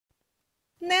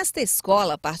Nesta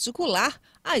escola particular,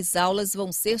 as aulas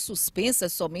vão ser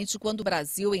suspensas somente quando o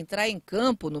Brasil entrar em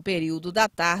campo no período da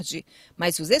tarde,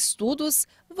 mas os estudos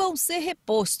vão ser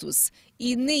repostos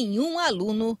e nenhum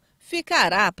aluno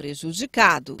ficará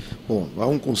prejudicado. Bom, há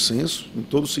um consenso em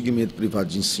todo o segmento privado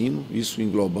de ensino, isso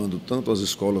englobando tanto as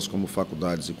escolas como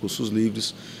faculdades e cursos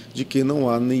livres, de que não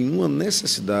há nenhuma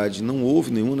necessidade, não houve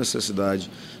nenhuma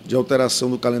necessidade de alteração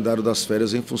do calendário das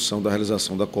férias em função da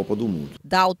realização da Copa do Mundo.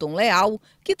 Dalton Leal,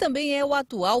 que também é o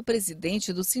atual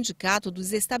presidente do Sindicato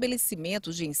dos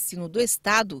Estabelecimentos de Ensino do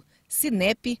Estado,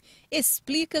 Sinep,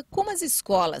 explica como as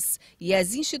escolas e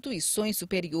as instituições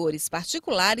superiores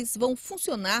particulares vão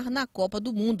funcionar na Copa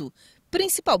do Mundo,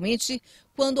 principalmente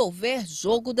quando houver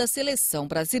jogo da seleção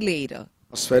brasileira.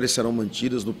 As férias serão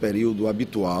mantidas no período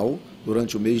habitual,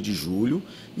 durante o mês de julho,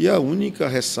 e a única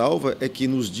ressalva é que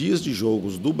nos dias de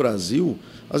jogos do Brasil,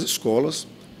 as escolas,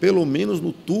 pelo menos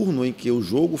no turno em que o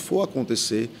jogo for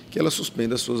acontecer, que ela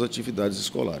suspenda as suas atividades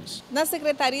escolares. Na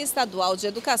Secretaria Estadual de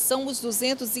Educação, os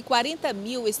 240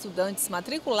 mil estudantes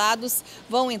matriculados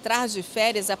vão entrar de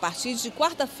férias a partir de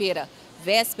quarta-feira,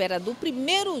 véspera do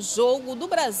primeiro jogo do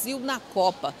Brasil na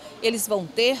Copa. Eles vão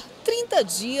ter 30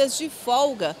 dias de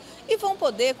folga e vão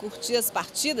poder curtir as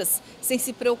partidas sem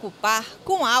se preocupar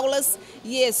com aulas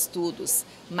e estudos.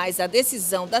 Mas a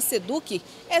decisão da SEDUC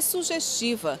é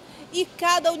sugestiva e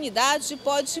cada unidade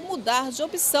pode mudar de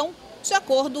opção de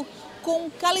acordo com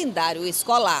o calendário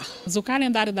escolar. O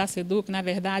calendário da SEDUC, na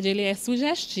verdade, ele é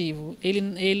sugestivo.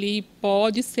 Ele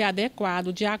pode ser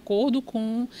adequado de acordo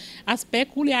com as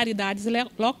peculiaridades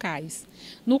locais.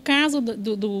 No caso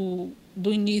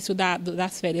do início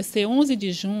das férias ser 11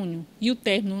 de junho e o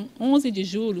término 11 de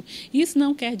julho, isso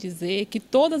não quer dizer que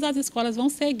todas as escolas vão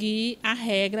seguir a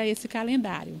regra, esse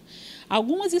calendário.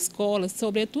 Algumas escolas,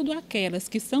 sobretudo aquelas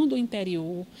que são do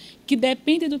interior, que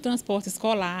dependem do transporte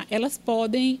escolar, elas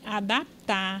podem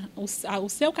adaptar o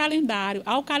seu calendário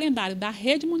ao calendário da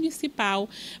rede municipal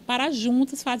para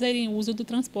juntas fazerem uso do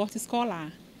transporte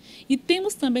escolar. E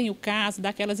temos também o caso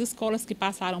daquelas escolas que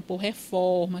passaram por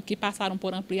reforma, que passaram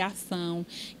por ampliação,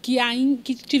 que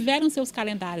tiveram seus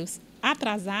calendários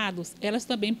atrasados, elas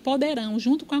também poderão,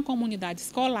 junto com a comunidade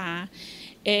escolar,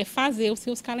 fazer os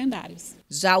seus calendários.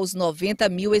 Já os 90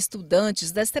 mil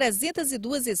estudantes das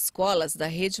 302 escolas da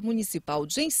rede municipal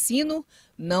de ensino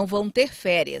não vão ter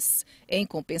férias. Em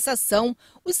compensação,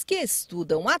 os que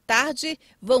estudam à tarde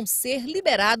vão ser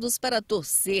liberados para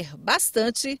torcer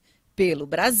bastante pelo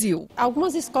Brasil.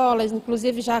 Algumas escolas,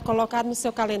 inclusive, já colocaram no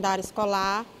seu calendário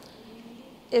escolar,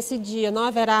 esse dia não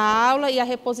haverá aula e a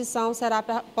reposição será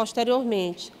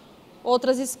posteriormente.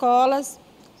 Outras escolas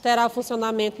terá o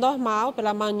funcionamento normal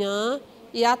pela manhã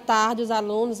e à tarde os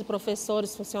alunos e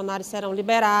professores, funcionários serão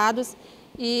liberados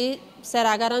e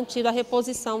será garantida a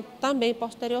reposição também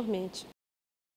posteriormente.